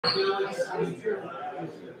Give me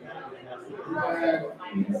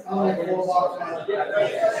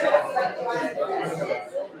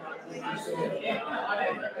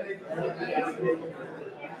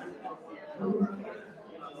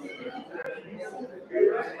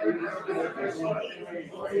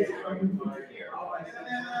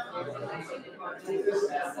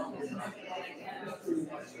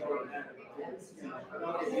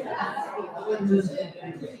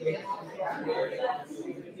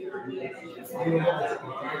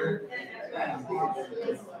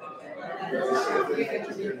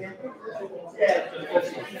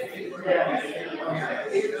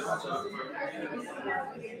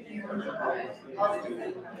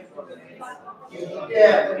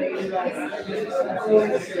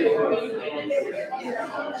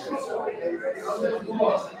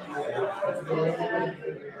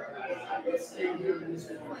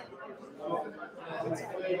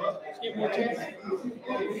a chance.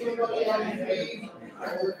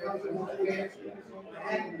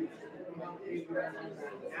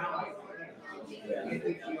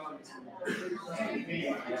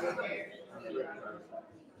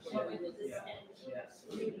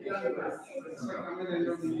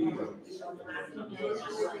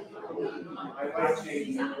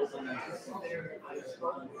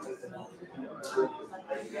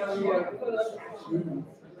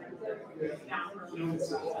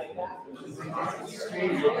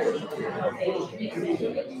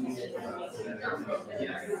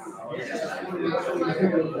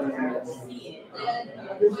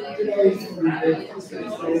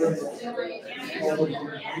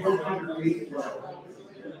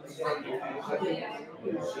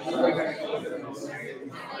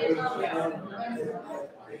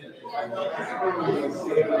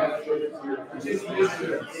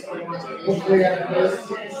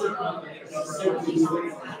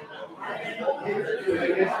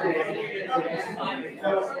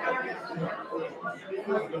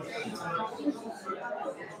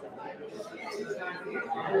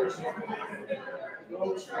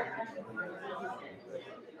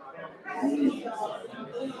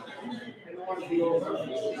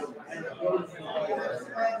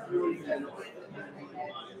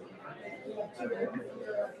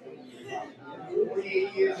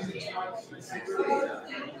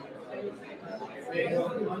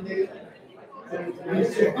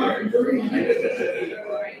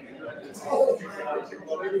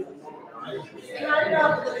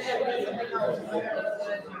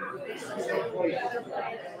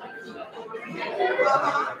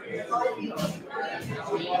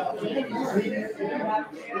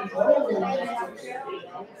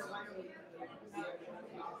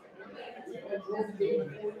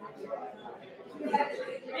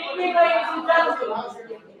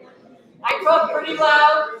 I talk pretty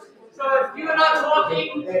loud, so if you're not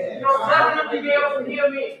talking, you'll definitely be able to hear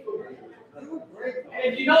me.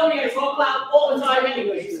 And if you know me, I talk loud all the time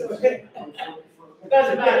anyway, so it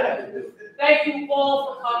doesn't matter. Thank you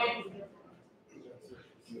all for coming.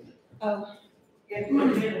 Oh. Thank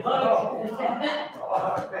you.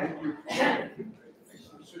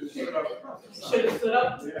 Should have stood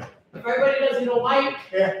up. If everybody doesn't know Mike,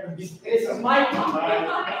 this is Mike,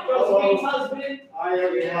 Josephine's husband.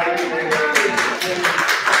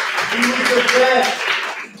 He was the best.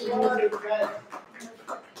 He was the best.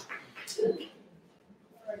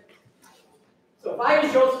 So if I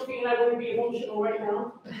was Josephine, I wouldn't be emotional right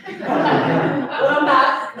now. But I'm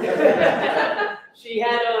not. She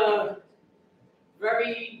had a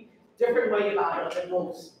very different way about her than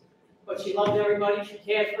most. But she loved everybody, she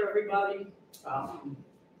cared for everybody.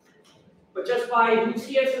 But just by who's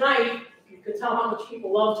here tonight, you could tell how much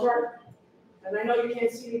people loved her. And I know you can't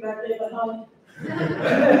see me back there, but hi.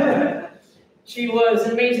 She was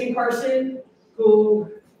an amazing person who,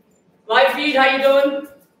 live feed, how you doing?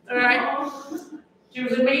 All right. She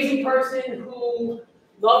was an amazing person who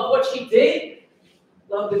loved what she did,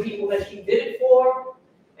 loved the people that she did it for,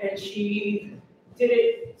 and she did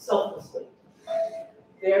it selflessly.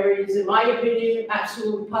 There is, in my opinion,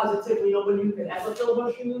 absolutely positively nobody who could ever fill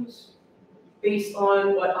her shoes. Based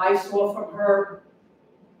on what I saw from her,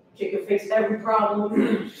 she could fix every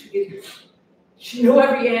problem. She knew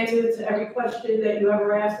every answer to every question that you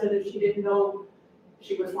ever asked her that she didn't know.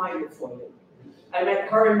 She would find it for you. I met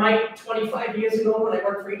her and Mike 25 years ago when I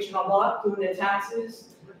worked for H&R Block doing their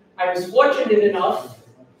taxes. I was fortunate enough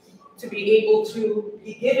to be able to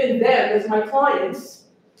be given them as my clients.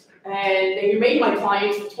 And they remained my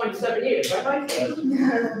clients for 27 years, right, Mike?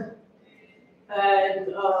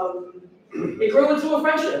 And it grew into a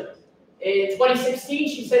friendship. In 2016,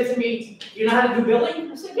 she said to me, "Do you know how to do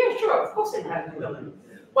billing?" I said, "Yeah, sure, of course I know how to do billing."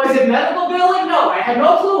 Was it medical billing? No, I had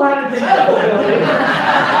no clue how to do medical billing.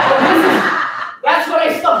 That's what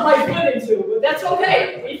I stuffed my foot into, but that's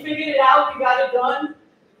okay. We figured it out, we got it done,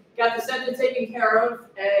 got the center taken care of,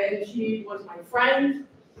 and she was my friend.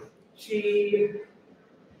 She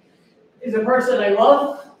is a person I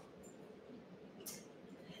love.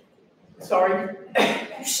 Sorry.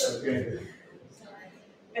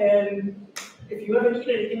 And if you ever need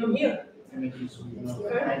anything, I'm here.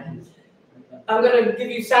 Okay. I'm going to give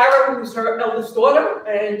you Sara, who's her eldest daughter,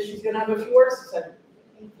 and she's going to have a few words to say.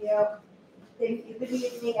 Thank you. Thank you. Good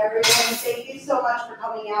evening, everyone. Thank you so much for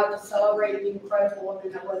coming out to celebrate the incredible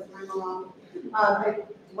woman that was my mom. I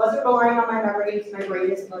wasn't relying on my memories. My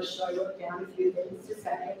brain is mush, so I wrote down a few things to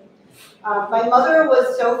say. My mother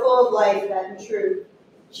was so full of life that, in truth,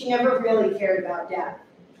 she never really cared about death.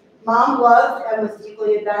 Mom loved and was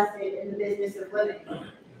deeply invested in the business of living.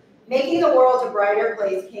 Making the world a brighter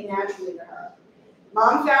place came naturally to her.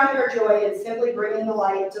 Mom found her joy in simply bringing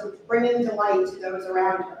delight to those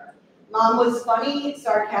around her. Mom was funny,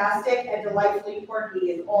 sarcastic, and delightfully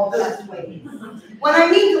quirky in all the best ways. When I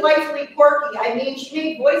mean delightfully quirky, I mean she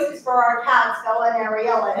made voices for our cats, Bella and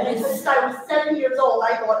Ariella, and since I was 7 years old,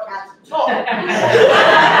 I thought cats could talk. I'm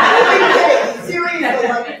kidding, seriously,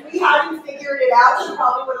 like if we hadn't figured it out, she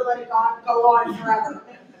probably would have let it go on forever.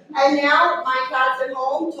 And now, my cats at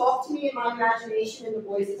home talk to me in my imagination in the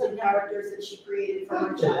voices and characters that she created from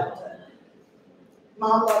her childhood.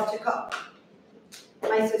 Mom loved to cook.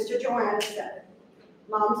 My sister Joanna said,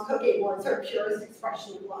 Mom's cooking was her purest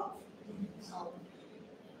expression of love.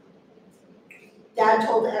 Dad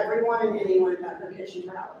told everyone and anyone about her kitchen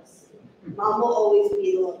prowess. Mom will always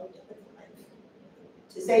be the love of life.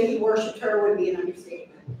 To say he worshipped her would be an understatement.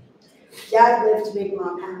 Dad lived to make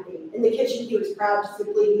Mom happy. In the kitchen, he was proud to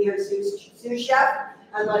simply be her sous chef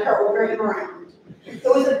and let her order him around. It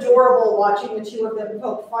was adorable watching the two of them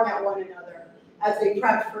poke fun at one another as they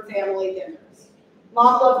prepped for family dinners.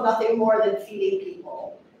 Mom loved nothing more than feeding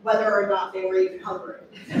people, whether or not they were even hungry.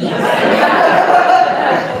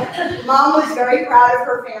 Mom was very proud of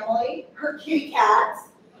her family, her kitty cats,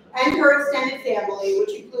 and her extended family,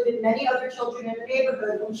 which included many other children in the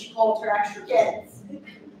neighborhood whom she called her extra kids.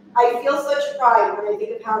 I feel such pride when I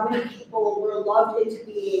think of how many people were loved into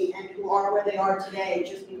being and who are where they are today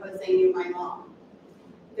just because they knew my mom.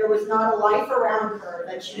 There was not a life around her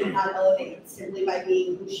that she did not elevate simply by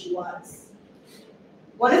being who she was.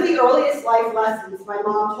 One of the earliest life lessons my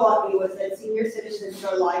mom taught me was that senior citizens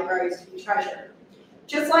are libraries to be treasured.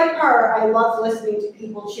 Just like her, I loved listening to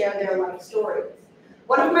people share their life stories.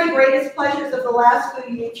 One of my greatest pleasures of the last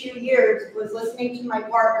few years was listening to my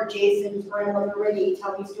partner Jason's grandmother Rinnie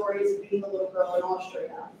tell me stories of being a little girl in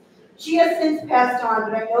Austria. She has since passed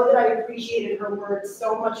on, but I know that I appreciated her words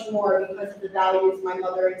so much more because of the values my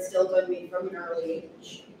mother instilled in me from an early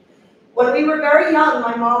age. When we were very young,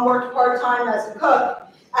 my mom worked part-time as a cook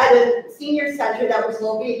at a senior center that was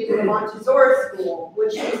located in the Montessori School,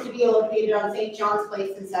 which used to be located on St. John's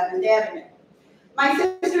Place and 7th Avenue. My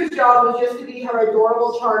sister's job was just to be her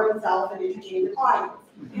adorable, charming self and entertain the clients.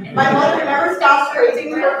 My mother never stopped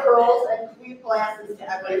praising her curls and cute glasses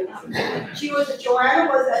to everyone. Joanna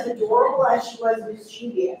was as adorable as she was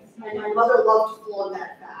mischievous, and my mother loved to flaunt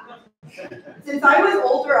that fact. Since I was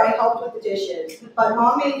older, I helped with the dishes, but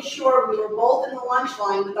Mom made sure we were both in the lunch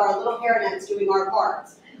line with our little hairnets doing our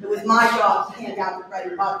parts. It was my job to hand out the bread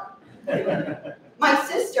and butter. My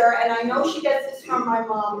sister, and I know she gets this from my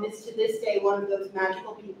mom, is to this day one of those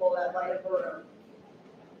magical people that light up a room.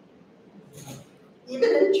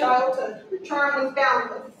 Even in childhood, her charm was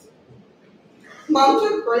boundless. Mom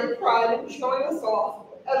took great pride in showing us off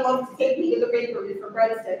and loved to take me to the bakery for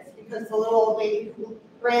breadsticks because the little old lady who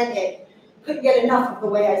ran it couldn't get enough of the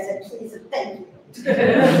way I said please and thank you.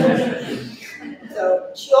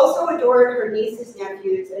 So she also adored her nieces,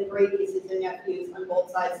 nephews, and great nieces and nephews on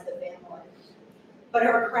both sides of the family. But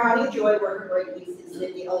her crowning joy were her great nieces,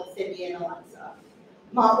 Sydnie and Alexa.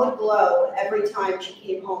 Mom would glow every time she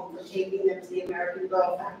came home from taking them to the American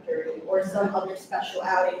Girl Factory or some other special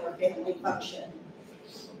outing or family function.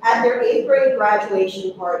 At their 8th grade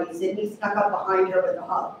graduation party, Sydnie snuck up behind her with a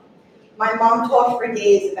hug. My mom talked for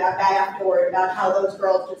days about that afterward, about how those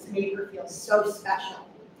girls just made her feel so special.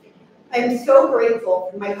 I am so grateful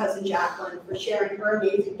for my cousin Jacqueline for sharing her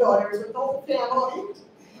amazing daughters with the whole family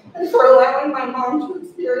and for allowing my mom to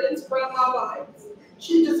experience grandma vibes.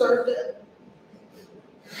 She deserved it.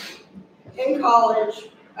 In college,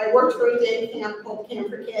 I worked for a day camp called Camp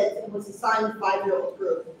for Kids and was assigned a 5-year-old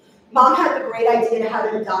group. Mom had the great idea to have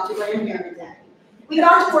an adopted grandparent day. We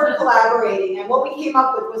got to work collaborating, and what we came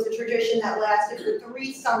up with was a tradition that lasted for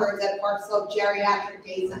 3 summers at Park Slope Geriatric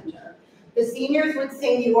Day Center. The seniors would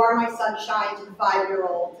sing "You Are My Sunshine" to the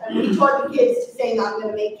 5-year-olds, and we taught the kids to sing "I'm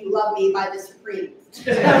Gonna Make You Love Me" by the Supremes.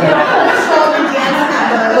 The song and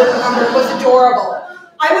dance number was adorable.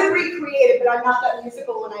 I would recreate it, but I'm not that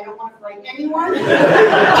musical and I don't want to frighten anyone.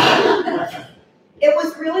 It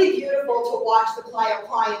was really beautiful to watch the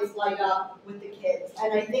clients light up with the kids.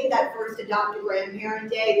 And I think that first adopted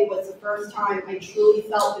grandparent day was the first time I truly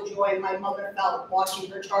felt the joy my mother felt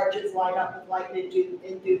watching her charges light up with light and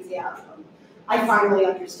enthusiasm. I finally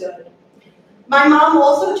understood. My mom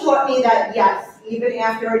also taught me that yes, even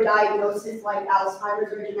after a diagnosis like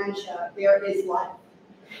Alzheimer's or dementia, there is life.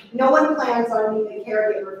 No one plans on being a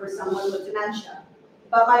caregiver for someone with dementia.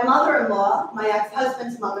 But my mother-in-law, my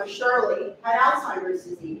ex-husband's mother, Shirley, had Alzheimer's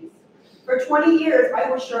disease. For 20 years, I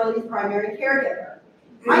was Shirley's primary caregiver.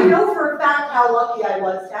 I know for a fact how lucky I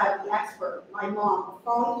was to have the expert, my mom, a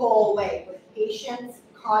phone call away with patience,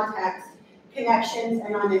 context, connections,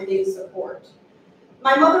 and unending support.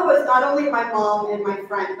 My mother was not only my mom and my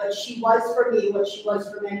friend, but she was for me what she was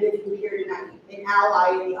for many of you here tonight, an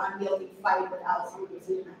ally in the unwieldy fight with Alzheimer's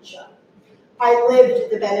and dementia. I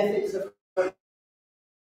lived the benefits of her.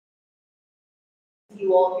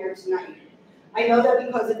 You all here tonight. I know that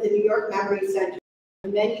because of the New York Memory Center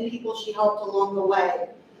and many people she helped along the way,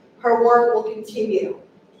 her work will continue.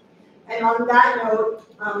 And on that note,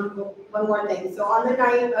 one more thing. So on the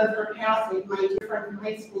night of her passing, my dear friend from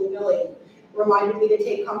high school, Billy, reminded me to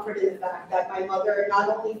take comfort in the fact that my mother not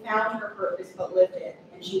only found her purpose, but lived it.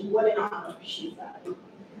 And what an honor, she said.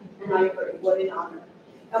 And I agree, what an honor.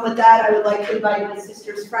 And with that, I would like to invite my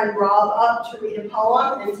sister's friend, Rob, up to read a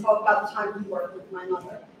poem and talk about the time he worked with my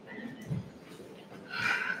mother.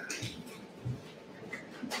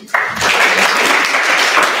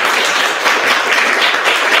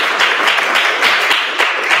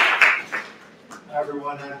 Hi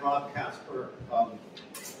everyone, I'm Rob Casper.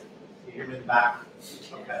 You hear me in the back?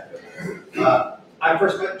 Okay. I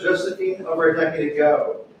first met Josephine over a decade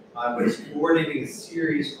ago. I was coordinating a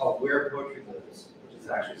series called Where Poetry Lives, which is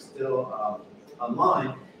actually still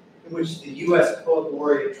online, in which the U.S. Poet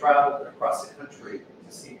Laureate traveled across the country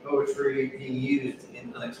to see poetry being used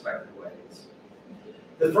in unexpected ways.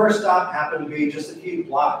 The first stop happened to be just a few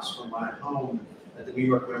blocks from my home at the New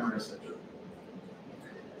York Memory Center.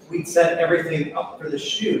 We'd set everything up for the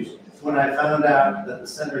shoot when I found out that the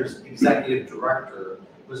center's executive director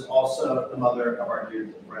was also the mother of our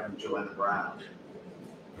dear friend Joanna Brown.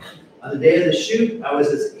 On the day of the shoot, I was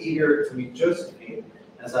as eager to meet Josephine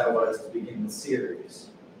as I was to begin the series.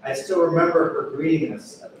 I still remember her greeting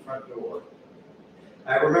us at the front door.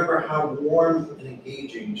 I remember how warm and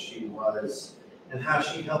engaging she was and how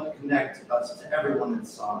she helped connect us to everyone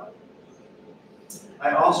inside.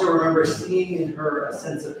 I also remember seeing in her a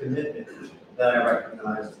sense of commitment that I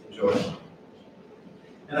recognized in Joanna.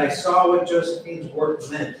 And I saw what Josephine's work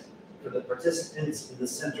meant for the participants in the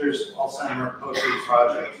center's Alzheimer's Poetry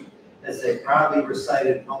Project as they proudly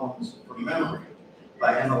recited poems from memory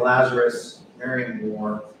by Emma Lazarus, Marion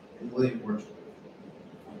Moore, and William Wordsworth.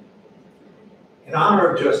 In honor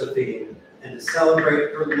of Josephine and to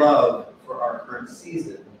celebrate her love for our current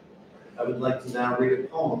season, I would like to now read a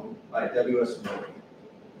poem by W H Auden.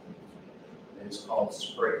 It's called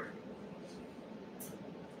Spring.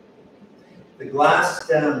 The glass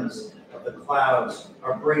stems of the clouds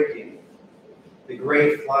are breaking. The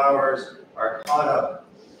gray flowers are caught up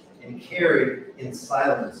and carried in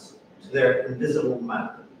silence to their invisible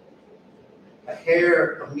map. A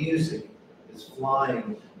hair of music is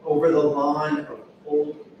flying over the line of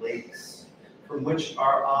cold lakes from which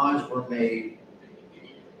our odds were made.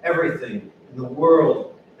 Everything in the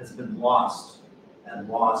world has been lost and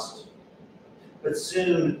lost. But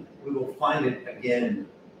soon we will find it again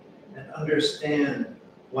and understand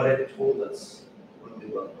what it told us when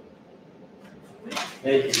we loved it.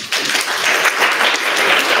 Thank you.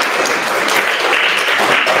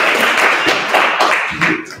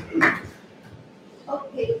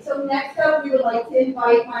 Okay, so next up, we would like to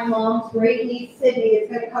invite my mom's great niece, Sydnie. Is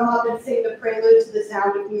going to come up and sing the Prelude to the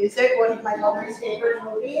Sound of Music, one of my mother's favorite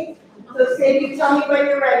movies. So Sydnie, you tell me when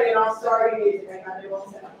you're ready, and I'll start your music. I got it all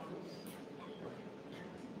set up.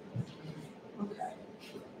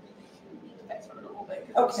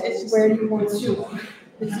 Okay, where do you want to?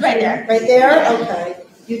 It's right there. Right there? Okay.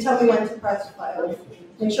 You tell me when to press play.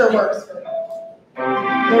 Make sure it works. There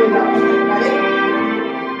we go. Okay, ready?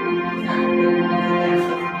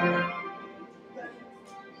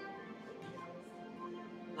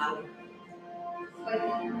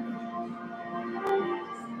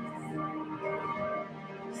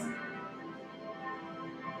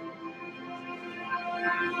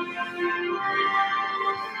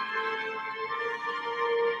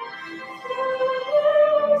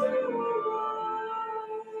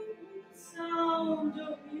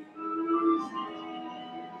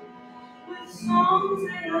 songs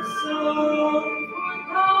they have sung for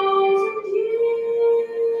 1,000 years.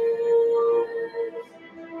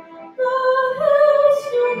 The hills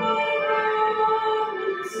fill my heart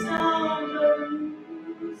with the sound of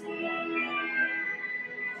music.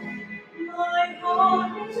 My heart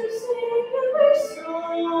wants to sing every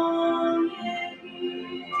song it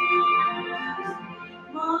hears.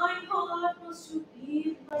 My heart wants to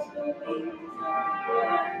beat like the wings of the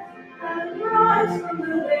bird and rise from the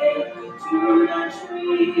lake to the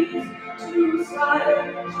trees, to silent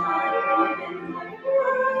the child in the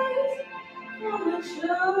rise from the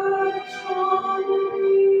church on the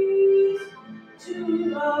breeze, to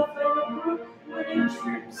laugh at the brook when it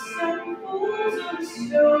trips and falls on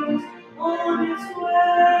stones on its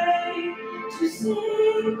way, to sing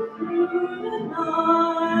through the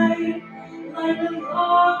night like a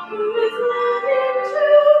lark who is learning to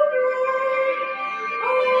fly.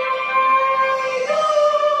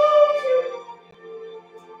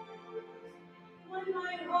 I know when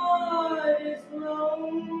my heart is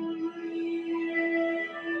lonely,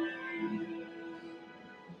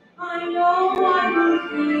 I know I will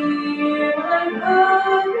hear what I've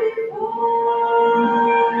heard before.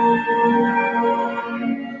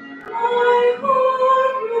 My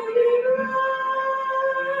heart will be blessed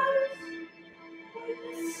with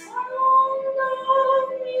the sound of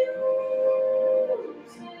music,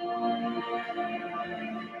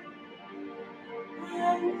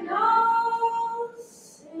 and I'll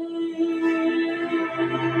sing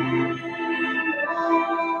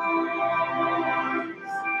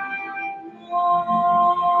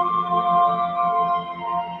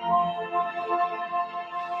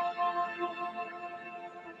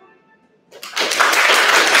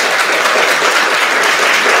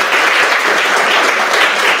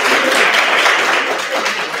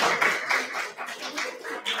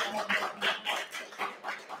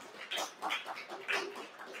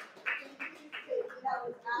That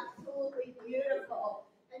was absolutely beautiful.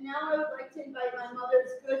 And now I would like to invite my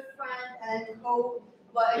mother's good friend and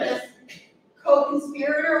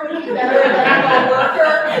co-conspirator would be better than co-worker.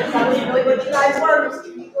 That was really what you guys were, Mr.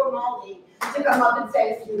 Grimaldi, to come up and say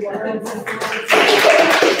a few words.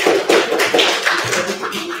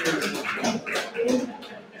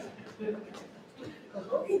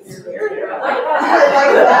 Co-conspirator, I like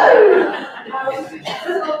that.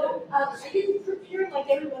 I didn't prepare like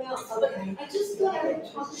everyone else, but I just thought I would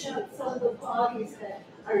talk about some of the qualities that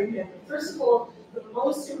I remember. First of all, the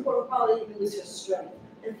most important quality was her strength.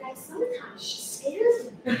 In fact, sometimes she scares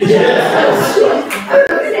me. But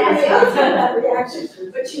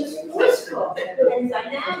she was forceful and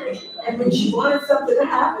dynamic, and when she wanted something to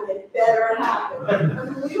happen, it better happen. And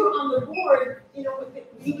when we were on the board, you know,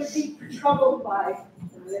 we would be troubled by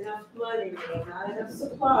not enough money, or not enough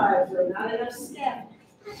supplies, or not enough staff.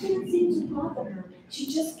 That didn't seem to bother her. She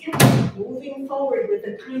just kept moving forward with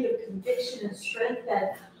the kind of conviction and strength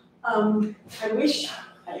that I wish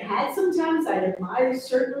I had sometimes. I admire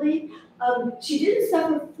certainly. She didn't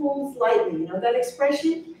suffer fools lightly, you know that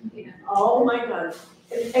expression? Yeah. Oh my God.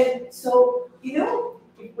 And so, you know,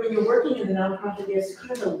 when you're working in the nonprofit, there's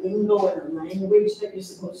kind of a lingo and a language that you're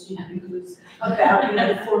supposed to use about, you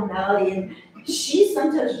know, the formality, and she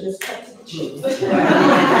sometimes just cut to the chase.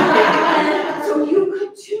 So you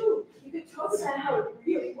could too. You could talk about how it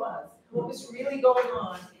really was, what was really going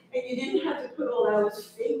on, and you didn't have to put all those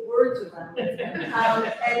fake words around it.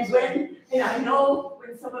 And when, and I know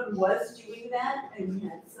when someone was doing that, and we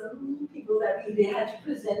had some people that we had to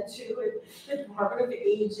present to at the Department of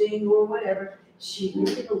Aging or whatever, she knew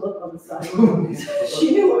the look on the side.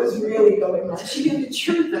 She knew what was really going on. She knew the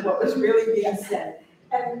truth of what was really being said.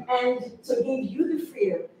 And so it gave you the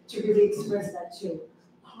freedom to really express that too.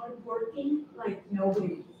 Hardworking, like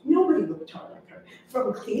nobody worked hard like her.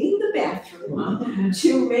 From cleaning the bathroom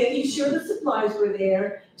to making sure the supplies were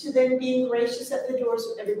there, to then being gracious at the door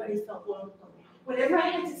so everybody felt welcome. Whenever I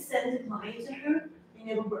had to send a client to her, they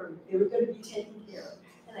never worried. They were going to be taken care of.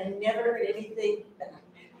 And I never heard anything back.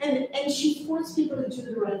 And she forced people to do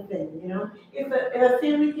the right thing, you know? If a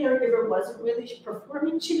family caregiver wasn't really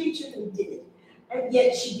performing, she made sure they did it. And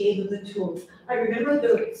yet she gave them the tools. I remember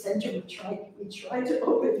the center we tried to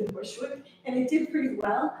open in Bushwick, and it did pretty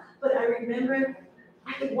well, but I remember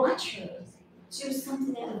I would watch her do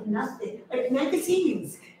something out of nothing, like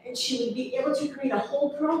magazines, and she would be able to create a whole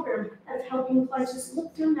program of helping clients just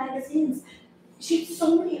look through magazines. She had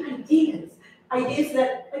so many ideas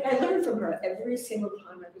that, like, I learned from her every single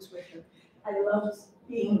time I was with her. I loved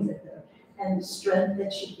being with her, and the strength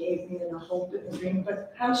that she gave me, and the hope and the dream,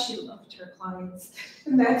 but how she loved her clients.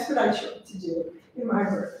 And that's what I tried to do in my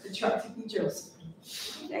work, to try to be Josephine.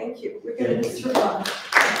 Thank you. We're going to miss her lot.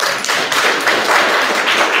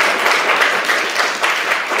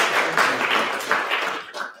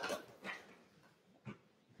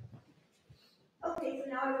 Okay, so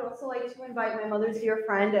now I would also like to invite my mother's dear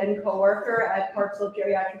friend and coworker at Parksville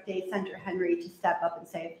Geriatric Day Center, Henry, to step up and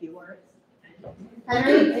say a few words.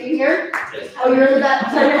 Henry, are you here? Yes. Oh, you're in the back.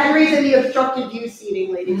 So Henry's in the obstructed view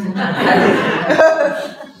seating, ladies and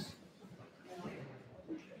gentlemen.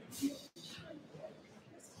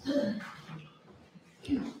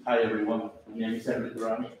 Hi everyone, my name is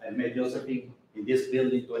Torani. I met Josephine in this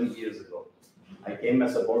building 20 years ago. I came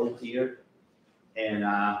as a volunteer, and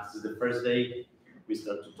this is the first day we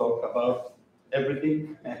start to talk about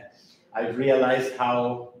everything. I realized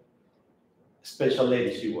how special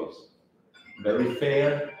lady she was. Very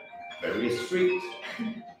fair, very strict,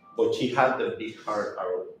 but she had a big heart.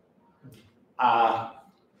 I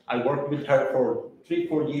worked with her for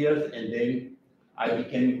 3-4 years, and then I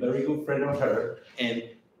became a very good friend of her and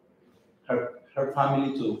her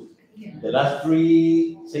family too. The last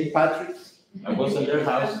 3 St. Patrick's, I was in their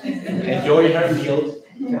house, enjoying her meals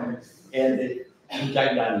and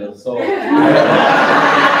Jack Daniels. So I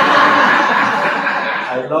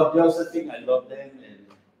love Josephine, I love them, and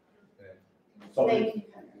so Thank you.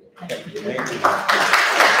 thank you. Thank you.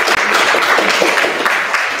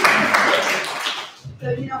 So,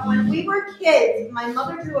 you know, when we were kids, my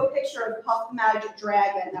mother drew a picture of Puff Magic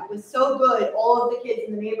Dragon that was so good, all of the kids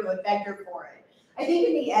in the neighborhood begged her for it. I think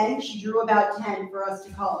in the end, she drew about 10 for us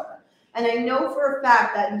to color. And I know for a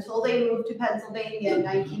fact that until they moved to Pennsylvania in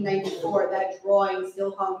 1994, that drawing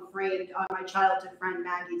still hung framed on my childhood friend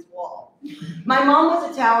Maggie's wall. My mom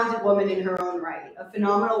was a talented woman in her own right, a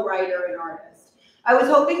phenomenal writer and artist. I was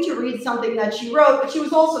hoping to read something that she wrote, but she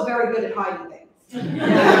was also very good at hiding things.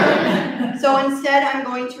 So instead, I'm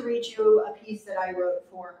going to read you a piece that I wrote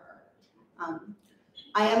for her.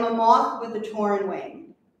 I am a moth with a torn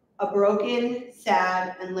wing, a broken,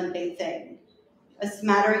 sad, and limping thing, a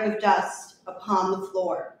smattering of dust upon the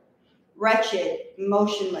floor, wretched,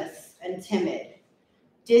 motionless, and timid,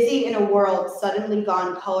 dizzy in a world suddenly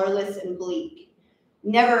gone colorless and bleak.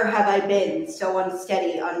 Never have I been so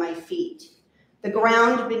unsteady on my feet. The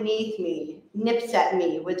ground beneath me nips at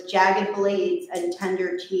me with jagged blades and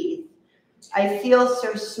tender teeth. I feel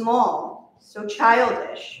so small, so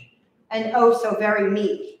childish, and oh so very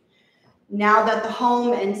meek. Now that the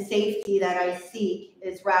home and safety that I seek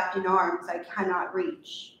is wrapped in arms I cannot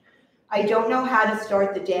reach. I don't know how to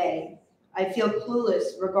start the day. I feel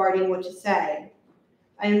clueless regarding what to say.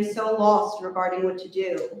 I am so lost regarding what to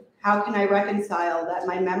do. How can I reconcile that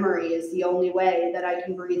my memory is the only way that I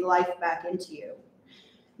can breathe life back into you?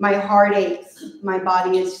 My heart aches, my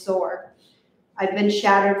body is sore. I've been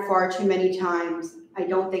shattered far too many times. I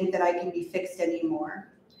don't think that I can be fixed anymore.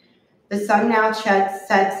 The sun now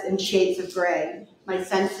sets in shades of gray, my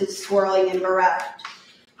senses swirling and bereft,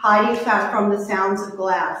 hiding from the sounds of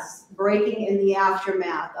glass, breaking in the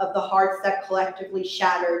aftermath of the hearts that collectively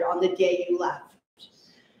shattered on the day you left.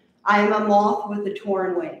 I am a moth with a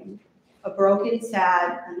torn wing, a broken,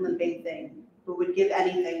 sad, and limping thing who would give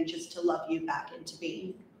anything just to love you back into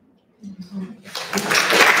being.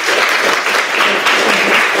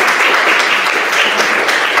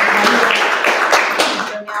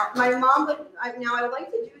 Now I would like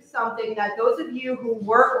to do something that those of you who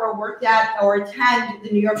work or worked at or attend the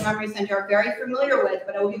New York Memory Center are very familiar with,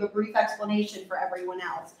 but I will give a brief explanation for everyone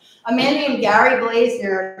else. A man named Gary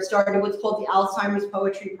Blazner started what's called the Alzheimer's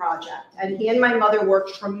Poetry Project, and he and my mother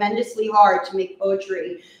worked tremendously hard to make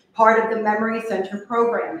poetry part of the Memory Center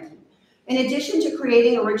programming. In addition to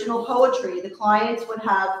creating original poetry, the clients would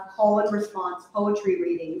have call and response poetry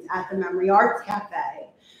readings at the Memory Arts Cafe.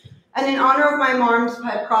 And in honor of my mom's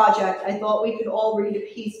pet project, I thought we could all read a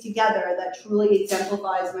piece together that truly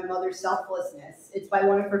exemplifies my mother's selflessness. It's by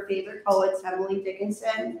one of her favorite poets, Emily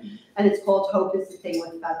Dickinson, and it's called Hope is the Thing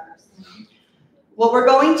with Feathers. What we're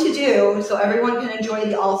going to do, so everyone can enjoy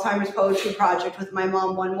the Alzheimer's Poetry Project with my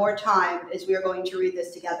mom one more time, is we are going to read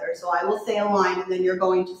this together. So I will say a line, and then you're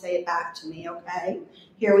going to say it back to me, okay?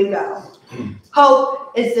 Here we go.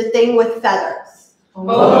 Hope is the thing with feathers.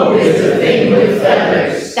 Hope is the thing with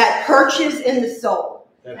feathers that perches in the soul.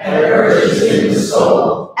 that perches in the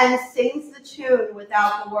soul And sings the tune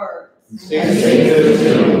without the words. and sings the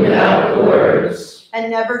tune without the words And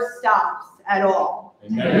never stops at all.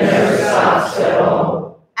 and never stops at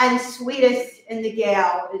all. And sweetest in the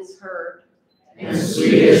gale is heard. And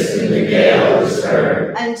sweetest in the gale is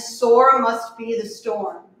heard. And sore must be the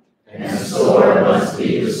storm And sore must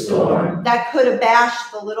be the storm that could abash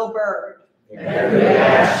the little bird that could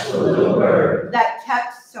ash the little bird that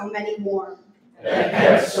kept so many warm. that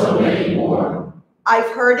kept so many warm.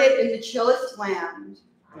 I've heard it in the chillest land.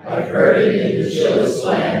 I've heard it in the chillest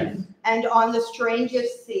land. And on the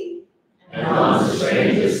strangest sea. And on the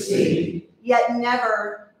strangest sea. Yet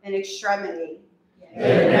never in extremity.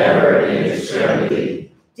 Yet never in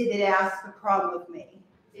extremity. Did it ask a crumb of me.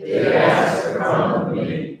 Did it ask a crumb of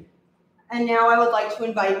me. And now I would like to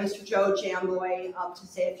invite Mr. Joe Giambio up to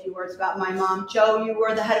say a few words about my mom. Joe, you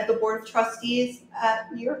were the head of the Board of Trustees at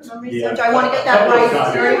your memory. Yeah. I want to get that right.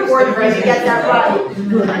 It's very important for you to get that right.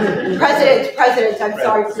 President, I'm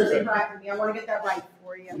sorry for saying correct with me. I want to get that right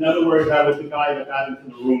for you. In other words, I was the guy that got into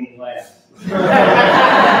the room last.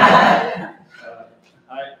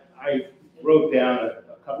 I wrote down a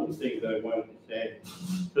couple of things that I wanted to say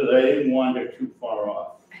so that I didn't wander too far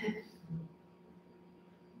off.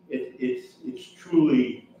 It's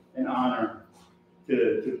truly an honor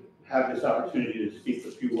to have this opportunity to speak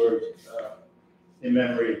a few words in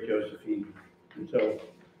memory of Josephine. And so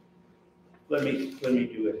let me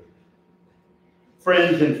do it.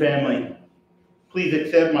 Friends and family, please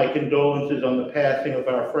accept my condolences on the passing of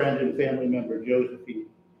our friend and family member, Josephine.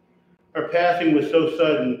 Her passing was so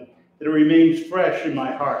sudden that it remains fresh in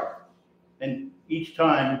my heart. And each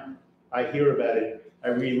time I hear about it, I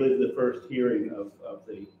relive the first hearing of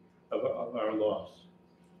our loss.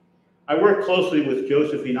 I worked closely with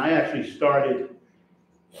Josephine. I actually started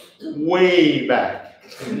way back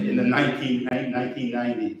in the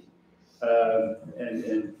 1990s.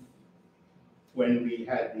 And when we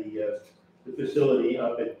had the facility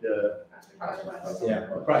up at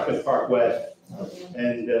Prospect Park West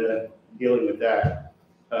and dealing with that.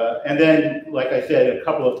 And then, like I said, a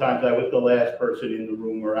couple of times I was the last person in the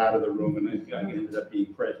room or out of the room, and I ended up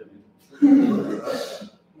being president.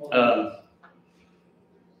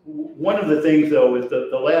 One of the things, though, is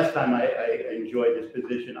the last time I enjoyed this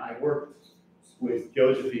position, I worked with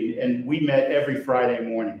Josephine, and we met every Friday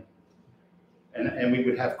morning, and we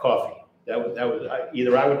would have coffee. That was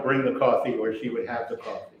either I would bring the coffee or she would have the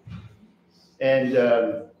coffee. And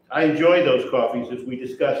I enjoyed those coffees as we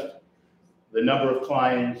discussed the number of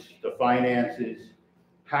clients, the finances,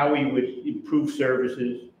 how we would improve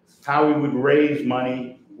services, how we would raise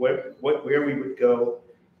money, where we would go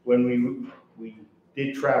when we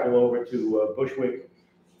did travel over to Bushwick.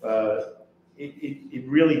 It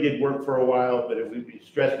really did work for a while, but it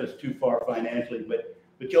stressed us too far financially. But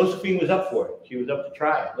Josephine was up for it. She was up to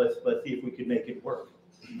try it. Let's see if we could make it work.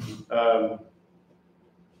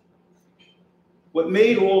 What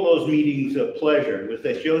made all those meetings a pleasure was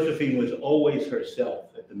that Josephine was always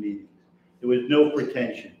herself at the meetings. There was no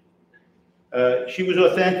pretension. She was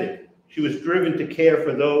authentic. She was driven to care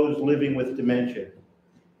for those living with dementia.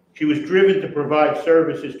 She was driven to provide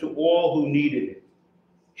services to all who needed it.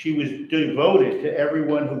 She was devoted to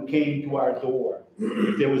everyone who came to our door.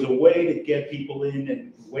 If there was a way to get people in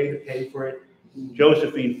and a way to pay for it,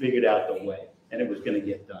 Josephine figured out the way, and it was going to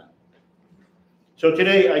get done. So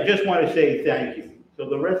today, I just want to say thank you. So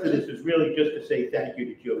the rest of this is really just to say thank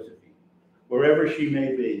you to Josephine, wherever she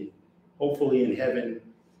may be, hopefully in heaven,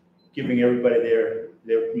 giving everybody their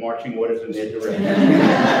marching orders in their direction.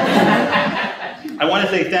 I want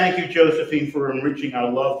to say thank you, Josephine, for enriching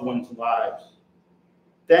our loved ones' lives.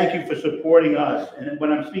 Thank you for supporting us, and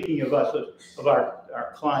when I'm speaking of us, of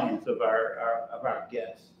our clients, of our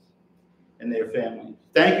guests and their families.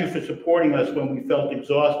 Thank you for supporting us when we felt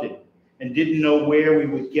exhausted and didn't know where we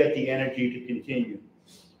would get the energy to continue.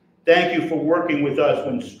 Thank you for working with us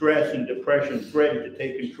when stress and depression threatened to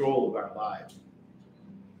take control of our lives.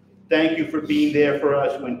 Thank you for being there for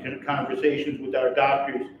us when conversations with our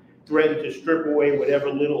doctors threatened to strip away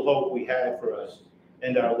whatever little hope we had for us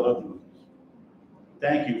and our loved ones.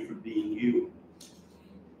 Thank you for being you.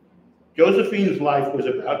 Josephine's life was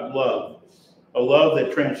about love, a love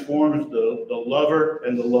that transforms the lover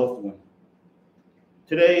and the loved one.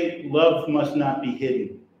 Today, love must not be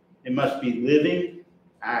hidden. It must be living,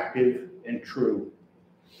 active, and true.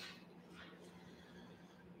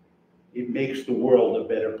 It makes the world a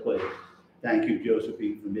better place. Thank you,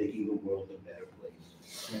 Josephine, for making the world a better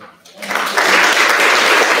place.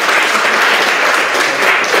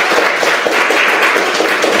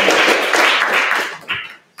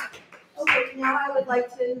 Okay, now I would like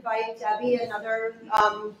to invite Debbie, another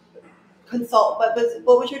consultant.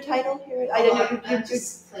 What was your title here? I didn't know.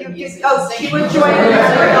 She would join us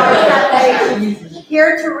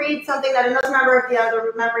here to read something that another member of the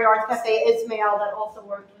other Memory Arts Cafe, Ismail, that also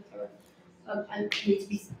worked with her, and needs to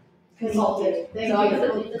be consulted. Ismail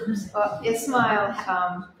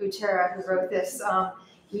Butera, who wrote this,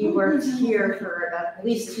 he worked here for at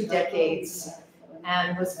least 2 decades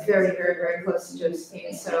and was very, very, very close to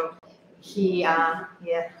Josephine. So he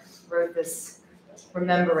wrote this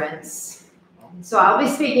remembrance. So I'll be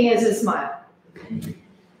speaking as Ismail.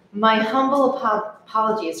 My humble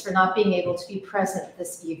apologies for not being able to be present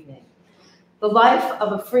this evening. The life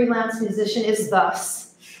of a freelance musician is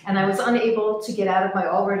thus, and I was unable to get out of my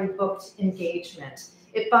already booked engagement.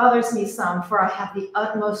 It bothers me some, for I have the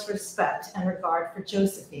utmost respect and regard for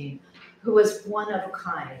Josephine, who was one of a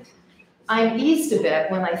kind. I'm eased a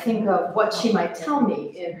bit when I think of what she might tell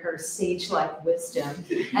me in her sage-like wisdom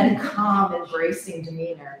and calm, embracing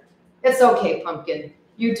demeanor. It's okay, pumpkin.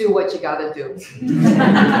 You do what you gotta do.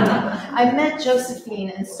 I met Josephine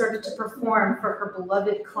and started to perform for her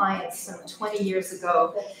beloved clients some 20 years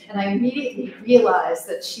ago, and I immediately realized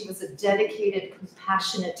that she was a dedicated,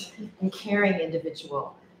 compassionate, and caring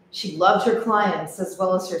individual. She loved her clients as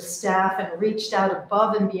well as her staff and reached out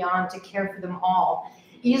above and beyond to care for them all,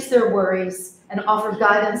 ease their worries, and offer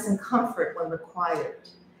guidance and comfort when required.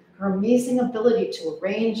 Her amazing ability to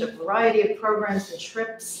arrange a variety of programs and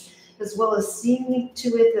trips, as well as seeing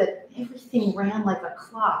to it that everything ran like a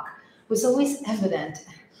clock, was always evident,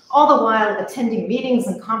 all the while attending meetings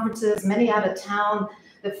and conferences, many out of town,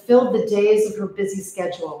 that filled the days of her busy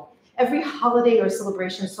schedule. Every holiday or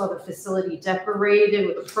celebration saw the facility decorated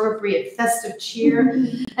with appropriate festive cheer,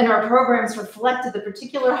 and our programs reflected the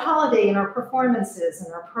particular holiday in our performances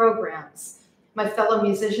and our programs. My fellow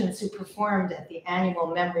musicians who performed at the annual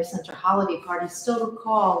Memory Center holiday party still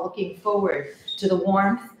recall looking forward to the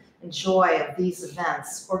warmth and joy of these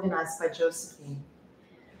events organized by Josephine.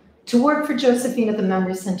 To work for Josephine at the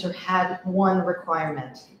Memory Center had one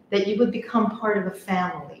requirement, that you would become part of a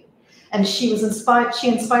family. And she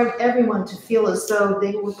inspired everyone to feel as though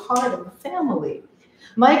they were part of a family.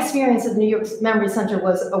 My experience at New York's Memory Center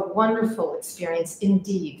was a wonderful experience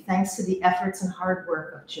indeed, thanks to the efforts and hard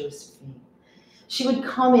work of Josephine. She would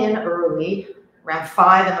come in early, around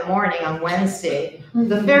 5 in the morning on Wednesday,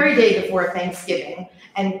 the very day before Thanksgiving,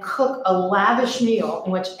 and cook a lavish meal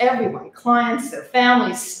in which everyone, clients, their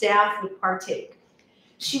families, staff, would partake.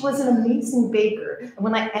 She was an amazing baker, and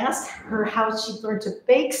when I asked her how she learned to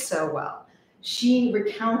bake so well, she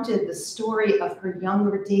recounted the story of her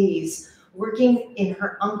younger days working in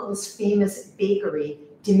her uncle's famous bakery,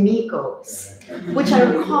 D'Amico's, which I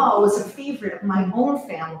recall was a favorite of my own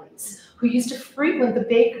family's, who used to frequent the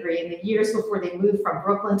bakery in the years before they moved from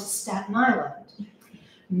Brooklyn to Staten Island.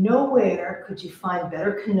 Nowhere could you find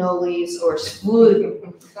better cannolis or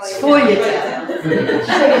sfogliatelle. It's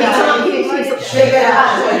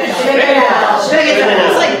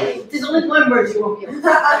like, there's only one word you won't be able to.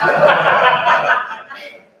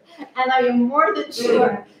 And I am more than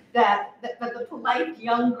sure that the polite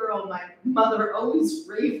young girl my mother always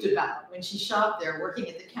raved about when she shopped there working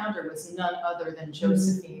at the counter was none other than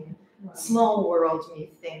Josephine. Small world,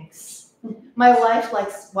 methinks. My life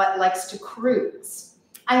likes to cruise.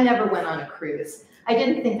 I never went on a cruise. I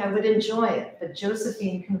didn't think I would enjoy it, but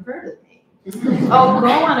Josephine converted me. Oh, go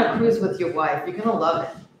on a cruise with your wife. You're gonna love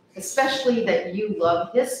it, especially that you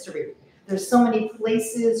love history. There's so many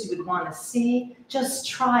places you would want to see. Just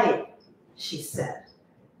try it, she said.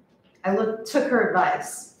 I took her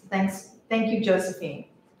advice. Thank you, Josephine.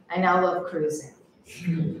 I now love cruising.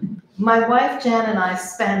 My wife, Jan, and I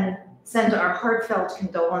send our heartfelt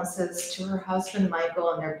condolences to her husband,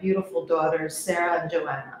 Michael, and their beautiful daughters, Sara and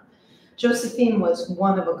Joanna. Josephine was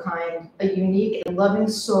one of a kind, a unique and loving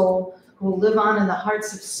soul who will live on in the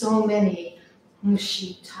hearts of so many whom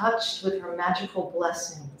she touched with her magical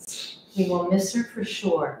blessings. We will miss her for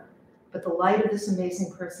sure, but the light of this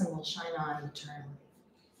amazing person will shine on eternally.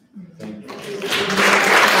 Thank you.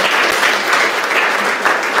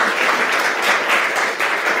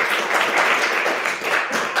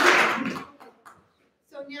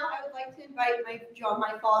 Now I would like to invite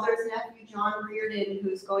my father's nephew, John Reardon,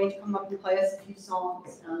 who's going to come up and play us a few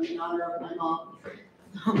songs in honor of my mom.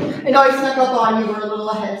 I know I snuck up on you. We're a little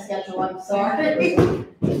ahead of schedule. I'm sorry.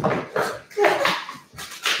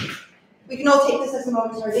 We can all take this as a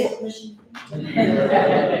momentary intermission.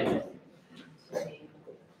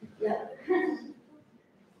 Yeah.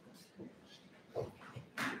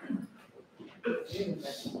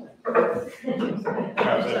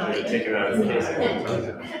 Take it out of the case. Take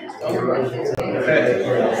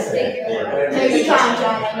your time,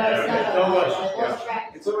 John. I know it's not Don't rush.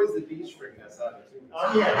 It's always the beach bringing us out.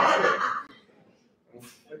 Oh, yeah.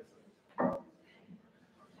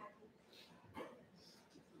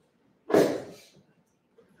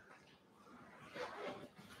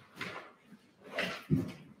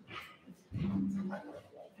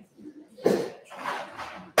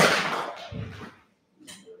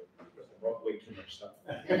 Way too much stuff.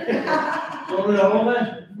 Want to hold it?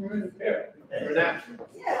 For now.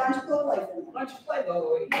 Yeah, why don't you go play them? Why don't you play,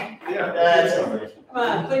 Bowie? Yeah, that's all right. Come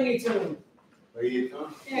on, play me tune. Where are you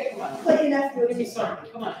going? Yeah, come on. Play your nephew. Give me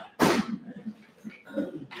something, come on.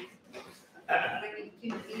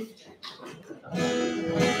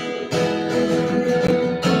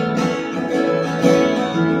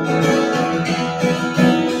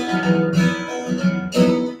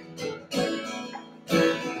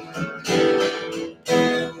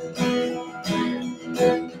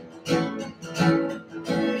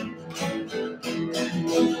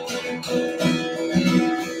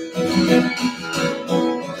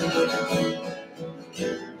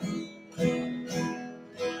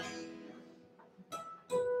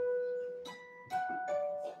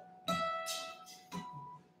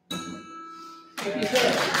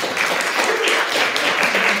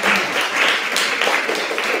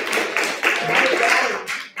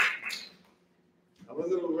 I'm a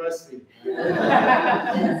little rusty. I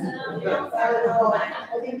don't know. I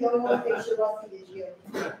think the only one that thinks you're rusty is you.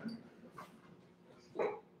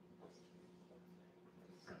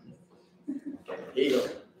 Here you go.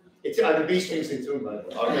 It's the B strings in tune, by the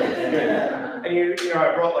way. And you know,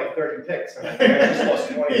 I brought like 30 picks. I just lost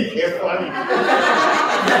 20. You're funny.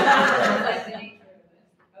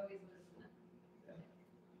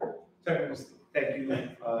 Thank you,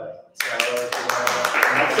 Sara.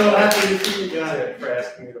 I'm so happy to see you guys. For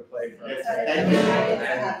asking me to play for us. Thank you.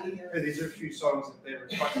 And these are a few songs that they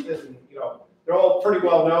requested, and you know, they're all pretty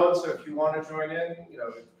well known. So if you want to join in, you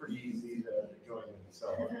know, it's pretty easy to join in. So.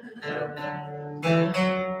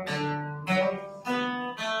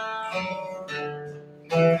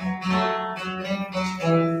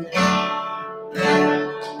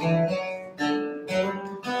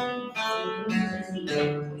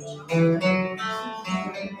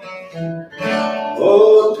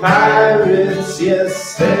 Oh, pirates,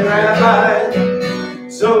 yes, they ran high,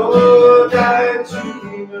 so died to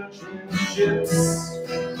merchant ships.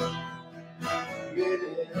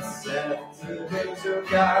 Minutes after they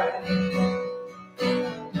took out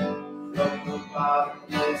from the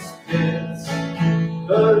bottomless pits,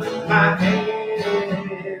 but my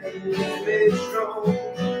hand is made strong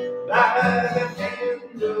by the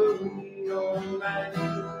hand of the Almighty.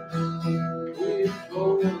 With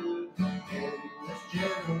gold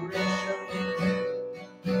generation,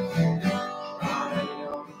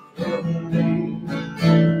 triumphantly,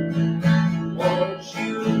 won't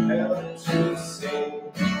you help to sing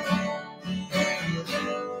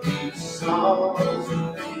these songs of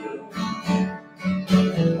freedom?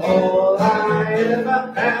 All I ever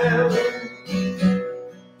have,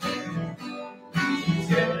 these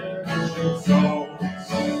generation songs,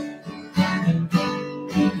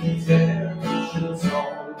 these generation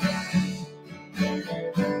songs.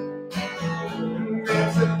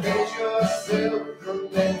 Emancipate yourself from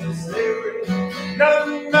mental slavery.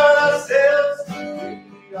 None but ourselves to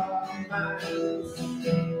free our minds.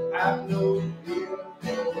 Have no fear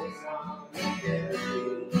for zombie,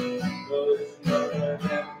 cause none of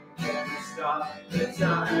them can stop the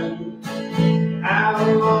time. How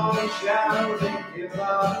long shall they kill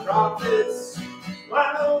our prophets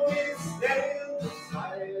while we stand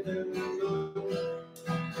beside them?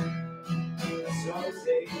 Some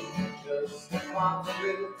say just a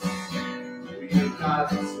confidence, we got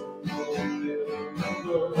to fulfill the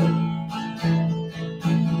goal.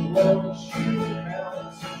 Won't you help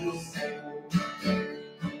to sing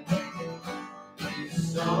these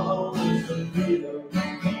songs of freedom?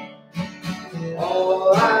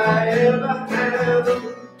 All I ever have,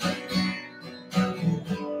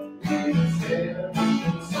 these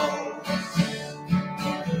generation songs.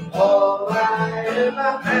 All I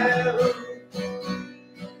ever have.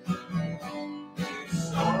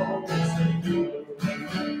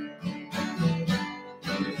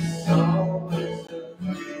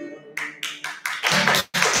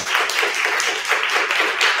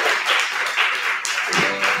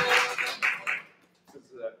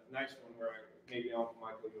 Maybe Uncle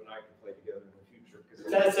Michael, you and I can play together in the future.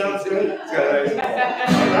 That sounds good. It's got a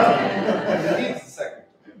nice. It needs a second.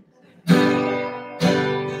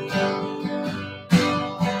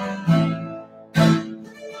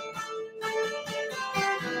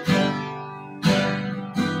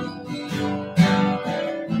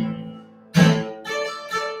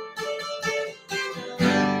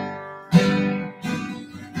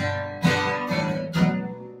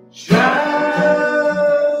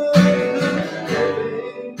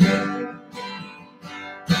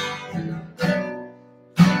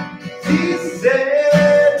 He said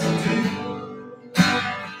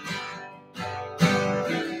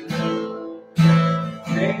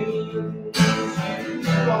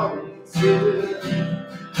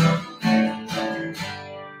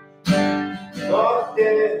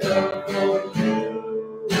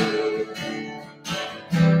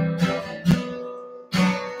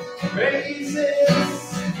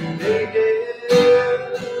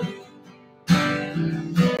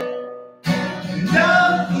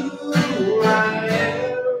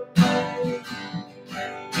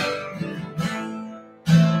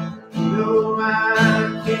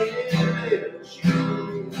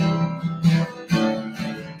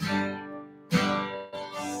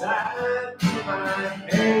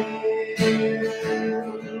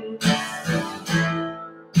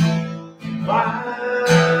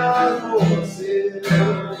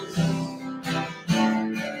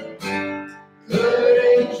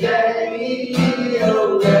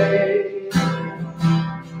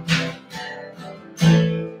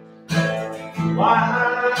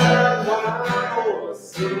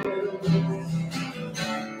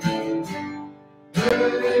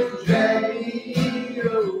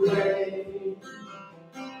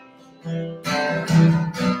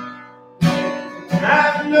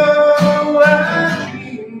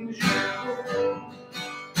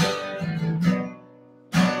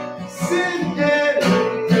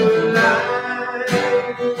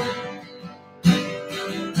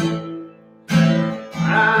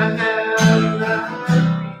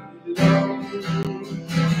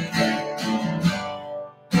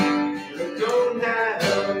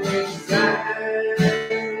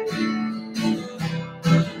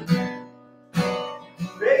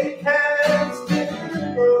Faith has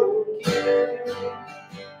been broken.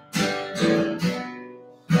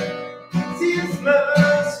 Tears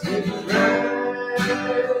must be dried.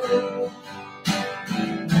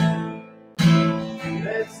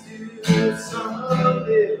 Let's do some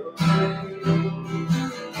little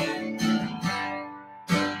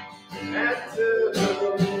after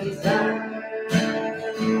time.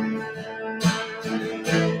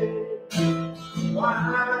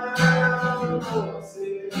 Wild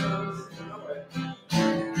horses,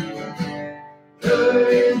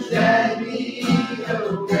 courage that me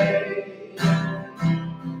away.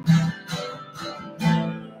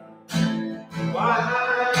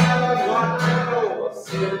 Wild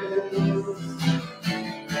horses,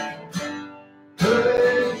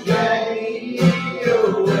 courage that me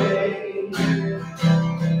away.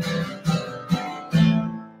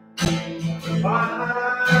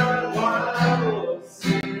 Wild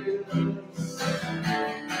horses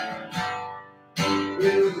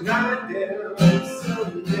will ride them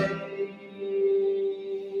someday.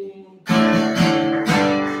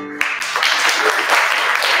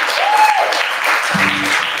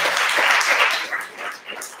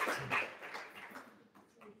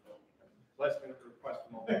 Last minute request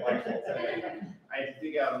from all the lights today. I had to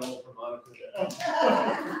dig out an old harmonica.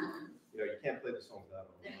 You know, you can't play the song without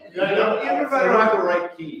it. Yeah, I know. Even if I don't have the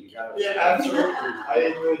right key, you gotta. Yeah, absolutely.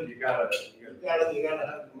 I agree. You gotta You gotta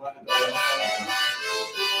have the money.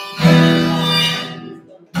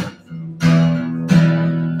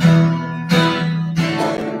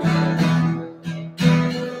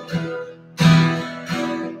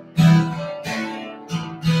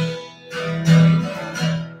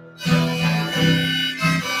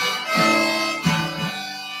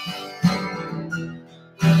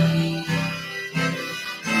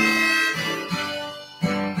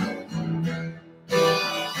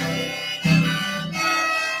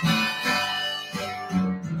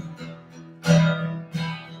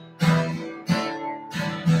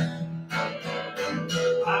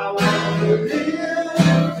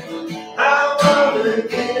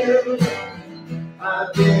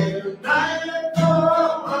 I've been night for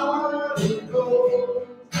heart and gold.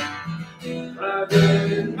 I've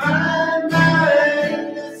been my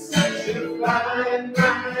mind is such a fine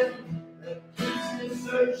mind that keeps me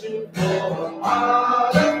searching for a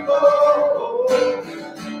heart of gold.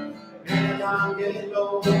 And I'm getting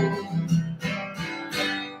old. Keeps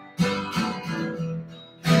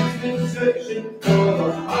me searching for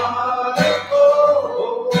a heart of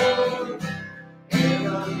gold. And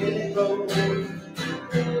I'm getting old.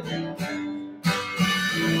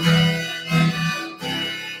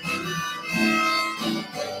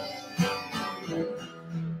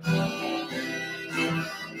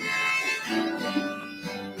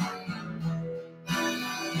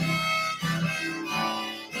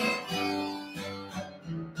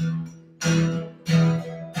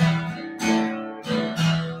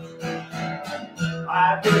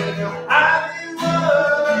 I've been a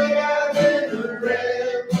Hollywood, I've been a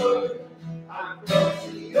redwood, I've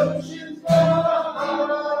crossed the ocean for a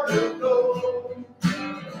heart of gold.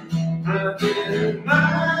 I've been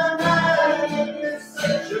my mind is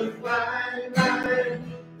such a fine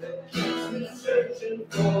mind that keeps me searching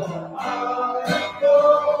for a heart of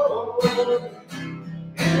gold.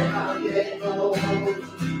 And I'm getting old.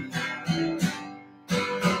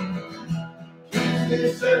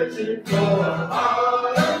 Been searching for a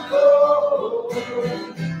heart of gold,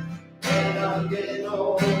 and I'm getting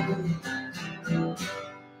old.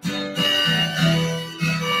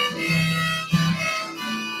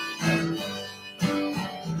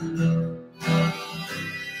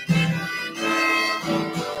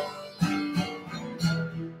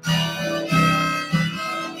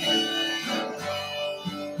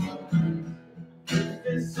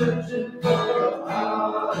 Been searching for a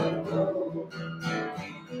heart of gold.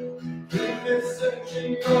 Keep me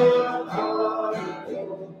searching for a heart of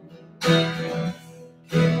gold.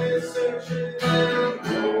 Keep me searching for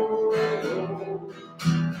gold.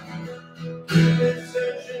 Keep me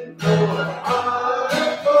searching for a heart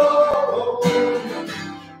of gold.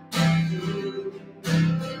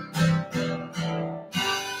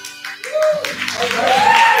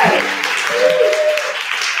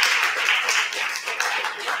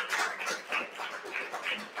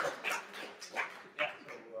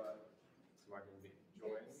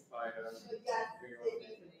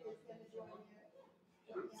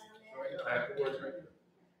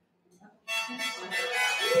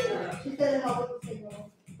 She's gonna help with the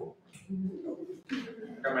signal.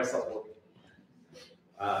 I got myself working.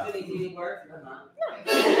 Do they do work or not?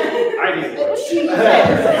 I need it. She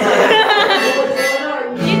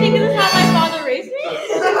Do you think this is how my father raised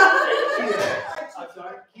me?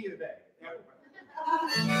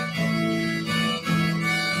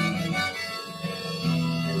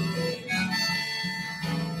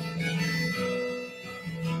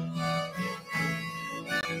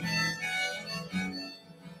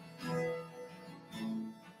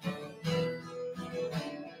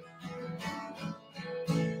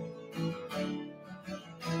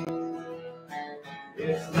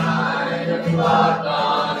 o'clock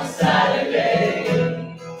on a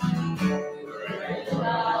Saturday.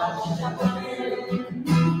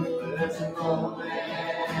 There's an old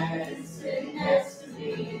man sitting next to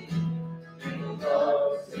me. He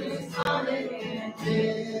goes to his tonic and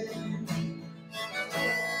gin.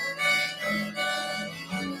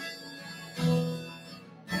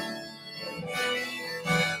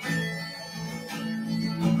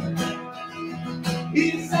 He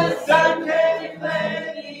says I can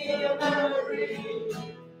plenty of memory.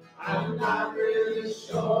 I'm not really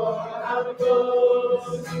sure how it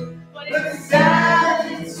goes, but it's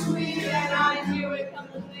sad and sweet, and I knew it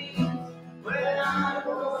complete when I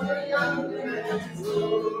was a young man.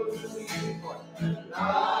 La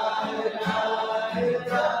la la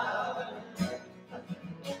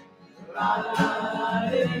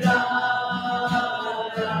la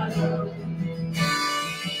la la.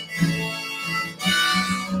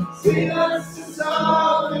 Sing us a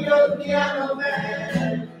song, your piano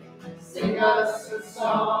man. Sing us a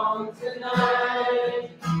song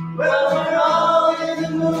tonight. Well, we're all in the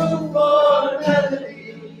mood for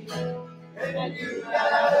melody, and you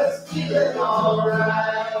got us feeling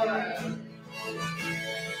alright.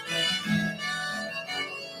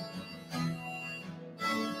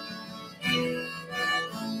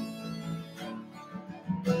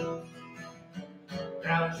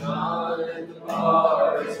 Now John at the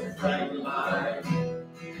bar is a friend of mine.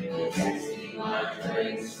 He's tasting my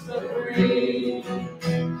drinks for free,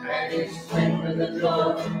 and he's flickering the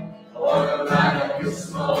joke or the light up your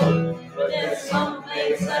smoke. But there's some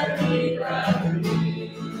things that he'd rather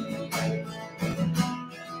leave.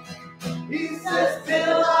 He says,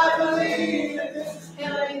 Bill, I believe that this is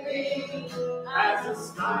killing me. As a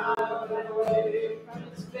smile went away from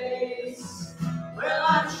his face. Well,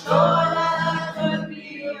 I'm sure that I could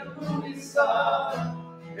be a movie star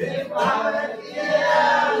if I let the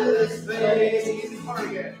air of this place. Easy part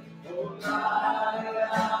again. Oh, la, la,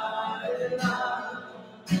 la,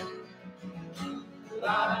 la,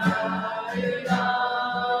 la,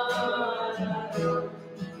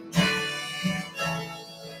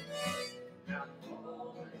 now,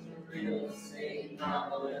 Paul is a real estate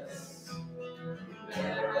novelist.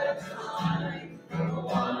 There are times for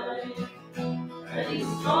wine. And he's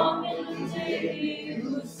strong in the Navy,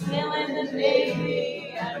 who's still in the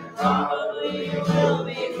Navy, and probably will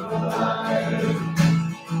be for life.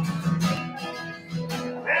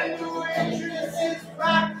 And the waitress is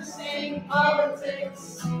practicing politics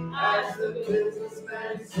as the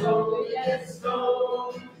businessman slowly gets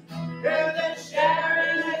stoned. And they're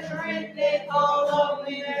sharing a drink they call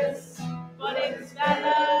loneliness, but it's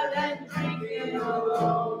better than drinking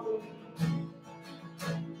alone.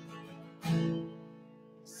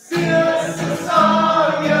 Sing us a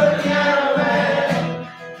song, your piano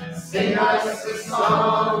man. Sing us a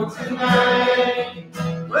song tonight.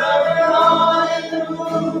 Well, we're all in the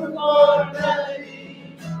mood for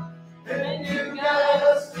melody, and you got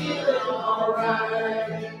us feeling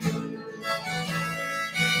alright.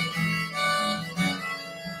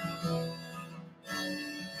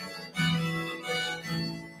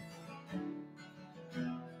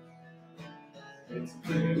 It's a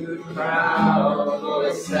pretty good crowd for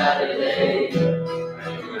a Saturday,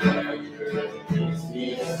 and America gives me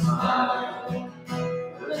a smile.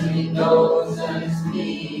 But he knows that it's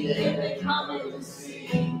me that they come and see,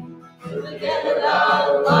 to get it out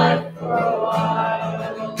of life for a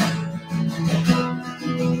while.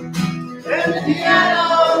 And the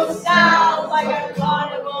piano sounds like a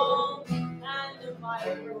carnival, and the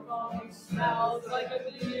microphone smells like a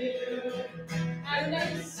beer. And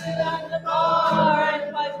they sit at the bar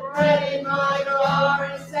and put bread in my jar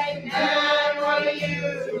and say, man, what are you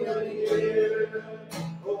doing here?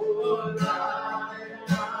 Oh, la, la,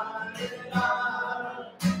 la, la,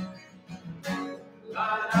 la,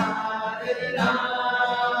 la,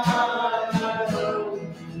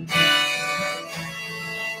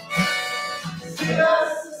 sing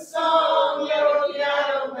us a song, your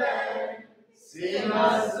piano man. Sing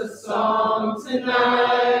us a song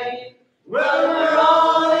tonight. Well, we're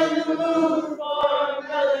all in the mood for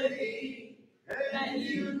melody, and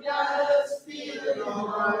you got us feeling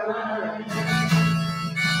alright.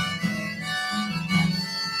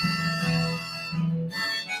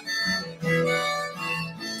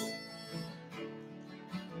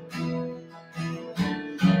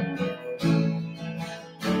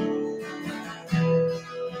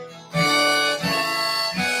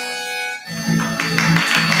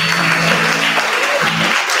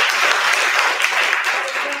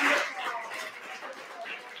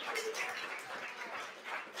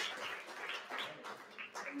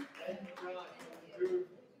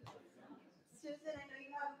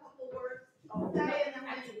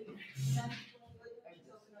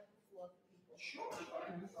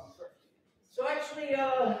 So actually,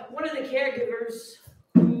 one of the caregivers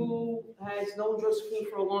who has known Josephine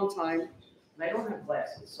for a long time, and I don't have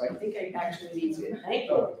glasses, so I think I actually need to. Thank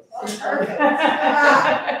you.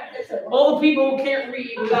 All the people who can't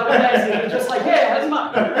read without glasses are just like, yeah, that's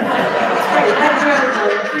mine. That's great. Thank you,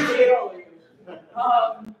 everybody. I appreciate all of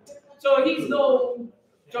you. So he's known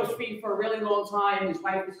Josephine for a really long time. His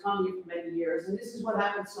wife has come here for many years, and this is what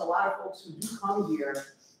happens to a lot of folks who do come here.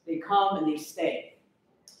 They come and they stay.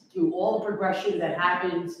 Through all the progression that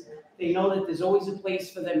happens, they know that there's always a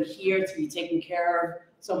place for them here to be taken care of,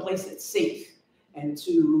 someplace that's safe. And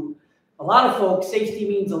to a lot of folks, safety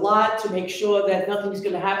means a lot, to make sure that nothing's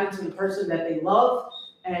going to happen to the person that they love,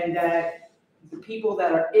 and that the people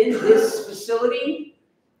that are in this facility,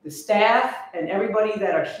 the staff, and everybody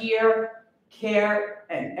that are here care,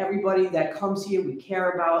 and everybody that comes here we care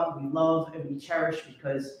about, we love, and we cherish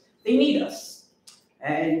because they need us.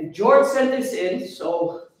 And George sent this in,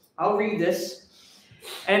 so I'll read this.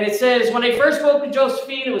 And it says, when I first spoke with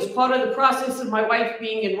Josephine, it was part of the process of my wife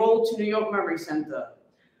being enrolled to New York Memory Center.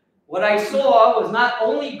 What I saw was not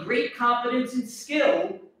only great competence and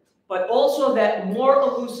skill, but also that more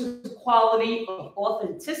elusive quality of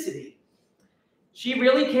authenticity. She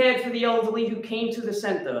really cared for the elderly who came to the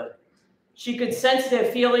center. She could sense their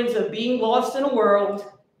feelings of being lost in a world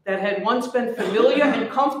that had once been familiar and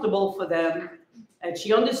comfortable for them, and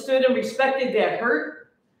she understood and respected their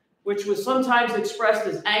hurt, which was sometimes expressed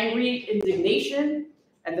as angry indignation,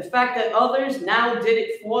 and the fact that others now did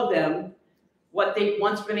it for them, what they'd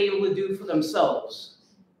once been able to do for themselves.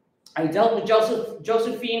 I dealt with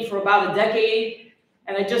Josephine for about a decade,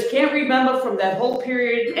 and I just can't remember from that whole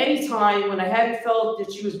period any time when I hadn't felt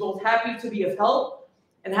that she was both happy to be of help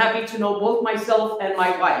and happy to know both myself and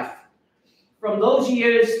my wife. From those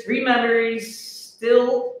years, 3 memories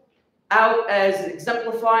still out as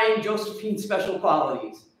exemplifying Josephine's special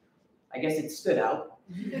qualities. I guess it stood out.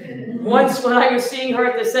 Once when I was seeing her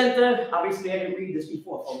at the center, obviously I didn't read this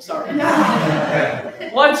before, folks, sorry.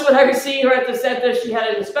 Once when I was seeing her at the center, she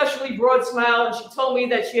had an especially broad smile, and she told me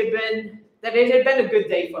that it had been a good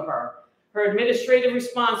day for her. Her administrative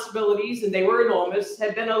responsibilities, and they were enormous,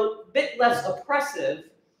 had been a bit less oppressive,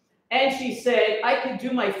 and she said, I could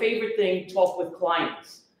do my favorite thing, talk with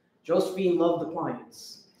clients. Josephine loved the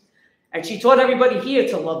clients. And she taught everybody here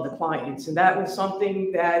to love the clients, and that was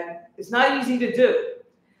something that is not easy to do.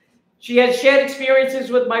 She had shared experiences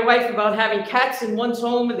with my wife about having cats in one's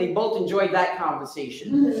home, and they both enjoyed that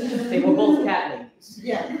conversation. They were both cat ladies.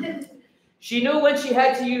 Yeah. She knew when she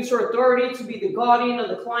had to use her authority to be the guardian of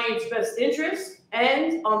the client's best interest,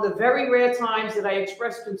 and on the very rare times that I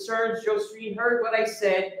expressed concerns, Josephine heard what I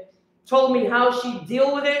said, told me how she'd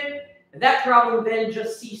deal with it, and that problem then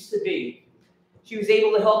just ceased to be. She was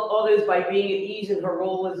able to help others by being at ease in her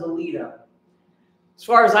role as a leader. As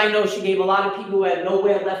far as I know, she gave a lot of people who had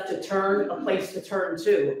nowhere left to turn a place to turn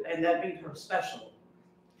to, and that made her special.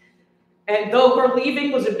 And though her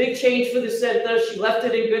leaving was a big change for the center, she left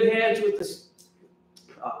it in good hands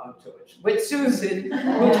with Susan,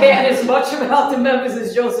 who cared as much about the members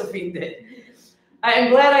as Josephine did. I am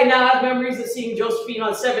glad I now have memories of seeing Josephine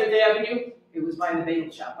on 7th Avenue. It was by the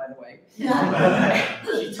bagel shop, by the way.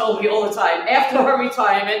 She told me all the time, after her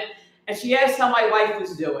retirement, and she asked how my wife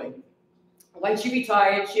was doing. When she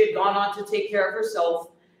retired, she had gone on to take care of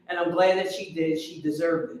herself, and I'm glad that she did. She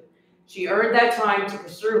deserved it. She earned that time to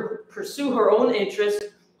pursue her own interests,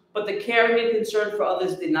 but the caring and concern for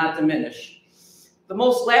others did not diminish. The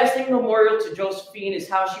most lasting memorial to Josephine is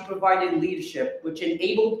how she provided leadership, which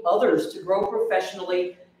enabled others to grow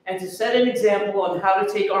professionally and to set an example on how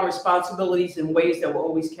to take on responsibilities in ways that were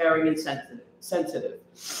always caring and sensitive.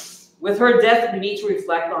 With her death, we need to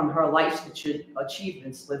reflect on her life's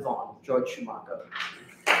achievements live on. George Schumacher.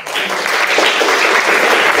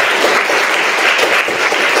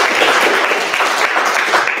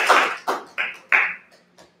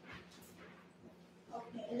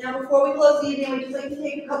 And now before we close the evening, we'd just like to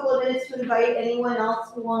take a couple of minutes to invite anyone else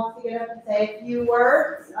who wants to get up and say a few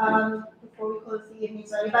words before we close the evening.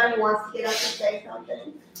 So anybody who wants to get up and say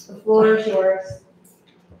something, the floor is yours.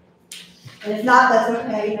 And if not, that's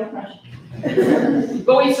okay, no pressure.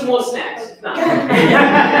 Go eat some more snacks. No.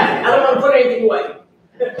 I don't want to put anything away.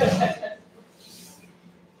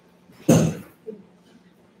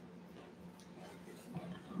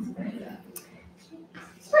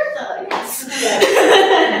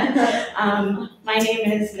 My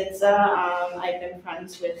name is Zera. I've been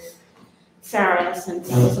friends with Sara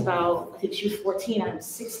since I was about, I think she was 14, I was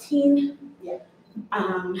 16. Yeah.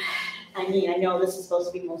 I mean, I know this is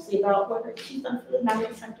supposed to be mostly about what she's done for the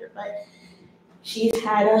Memory Center, but she's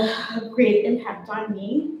had a great impact on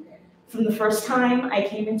me From the first time I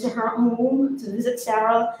came into her home to visit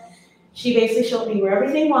Sara, she basically showed me where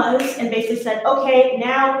everything was and basically said, okay,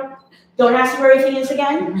 now don't ask me where everything is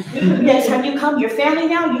again. Next time you come, your family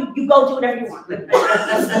now, you go do whatever you want.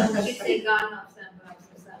 You say God helps them, but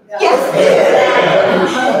also them. Yes.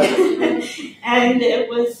 And it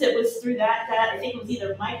was through that I think it was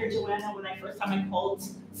either Mike or Joanna when I first time I called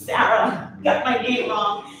Sara, got my name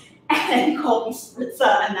wrong, and called me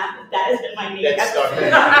Spritza, and that has been my name. That's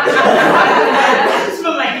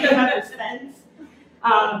been my name ever since.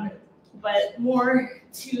 But more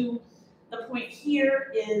to the point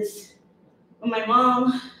here is when my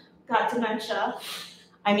mom got dementia,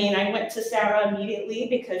 I mean, I went to Sara immediately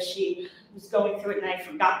because she was going through it and I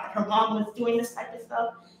forgot that her mom was doing this type of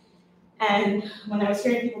stuff. And when I was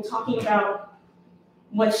hearing people talking about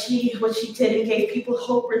what she did and gave people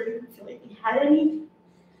hope or they didn't feel like they had any,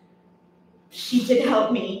 she did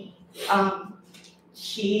help me.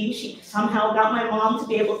 She somehow got my mom to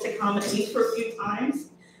be able to come at least for a few times.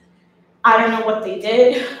 I don't know what they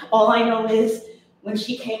did. All I know is when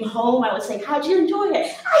she came home, I was like, how'd you enjoy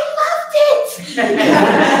it? I loved it!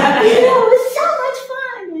 It was so much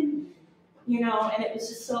fun! And it was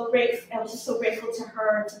just so great. I was just so grateful to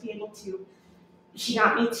her to be able to, she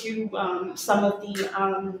got me to some of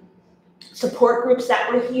the support groups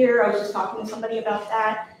that were here. I was just talking to somebody about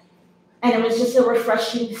that. And it was just a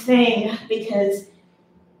refreshing thing because,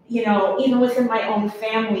 even within my own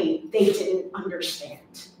family, they didn't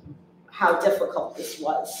understand how difficult this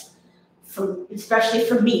was, especially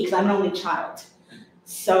for me, because I'm an only child.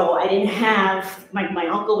 So I didn't have, my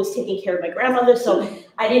uncle was taking care of my grandmother, so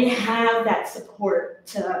I didn't have that support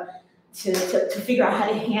to figure out how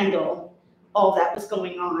to handle all that was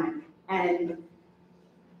going on. And,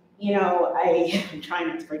 I'm trying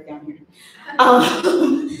not to break down here.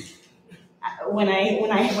 When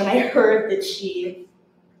I heard that she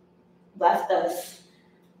left us,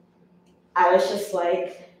 I was just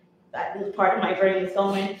like, that part of my brain was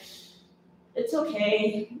going, it's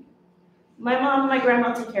okay. My mom and my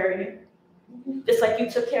grandma take care of you. Just like you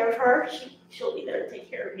took care of her, she'll be there to take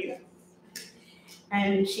care of you.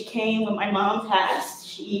 And she came when my mom passed.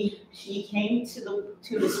 She came to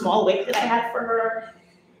the small wake that I had for her,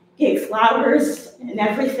 gave flowers and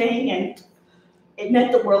everything, and it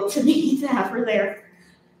meant the world to me to have her there.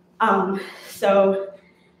 So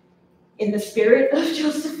in the spirit of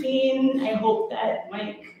Josephine, I hope that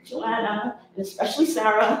Mike, Joanna, and especially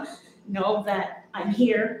Sara know that I'm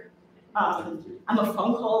here. I'm a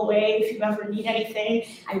phone call away if you ever need anything.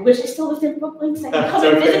 I wish I still lived in Brooklyn so I could come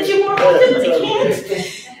and visit you more often, but I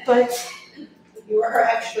can't. But you were her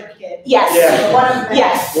extra kid. Yes. Yeah. One of many.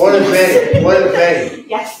 Yes. One of many. One of many.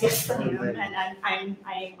 Yes, I am, and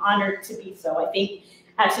I'm honored to be so. I think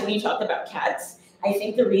actually when you talked about cats, I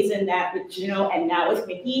think the reason that with Juno and now with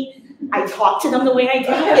Mickey, I talk to them the way I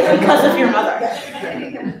do is because of your mother.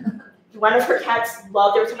 One of her cats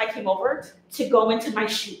loved every time I came over to go into my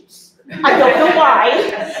shoes. I don't know why.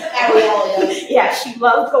 Yeah, she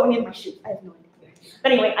loved going in my shoes. I have no idea.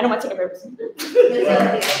 But anyway, I don't want to take up everything.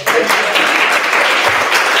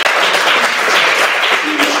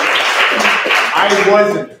 I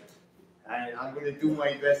wasn't. And I'm going to do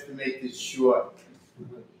my best to make this short.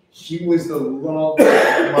 She was the love of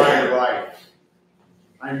my life.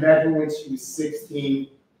 I met her when she was 16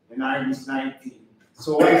 and I was 19.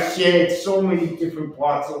 So I shared so many different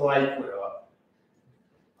parts of life with her.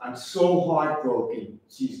 I'm so heartbroken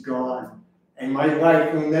she's gone. And my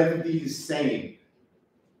life will never be the same.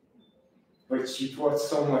 But she brought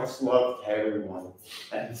so much love to everyone,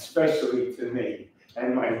 and especially to me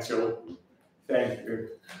and my children. Thank you.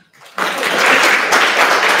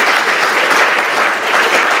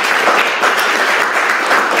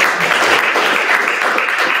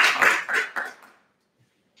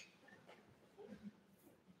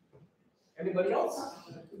 Anybody else?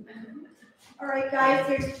 All right, guys,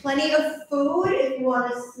 there's plenty of food. If you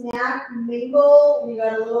want to snack, mingle, we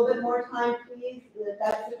got a little bit more time, please.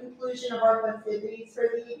 That's the conclusion of our festivities for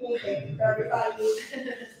the evening. Thank you for everybody who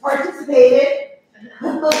participated.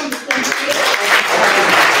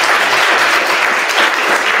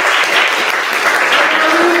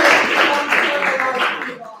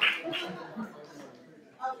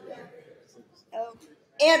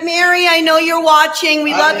 Aunt Mary, I know you're watching.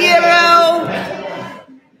 We love you.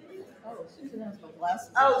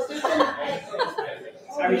 Oh, Susan.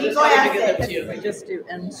 I was just going to get them too. I just do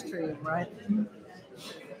end stream, right?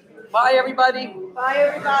 Bye, everybody. Bye,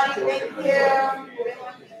 everybody. Thank you.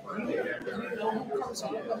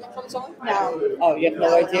 No. Oh, you have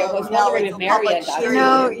no idea? I was wondering if Marianne got it. You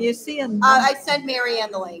know, you see in. I sent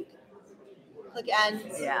Marianne the link. Click end.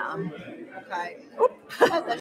 Yeah. Okay.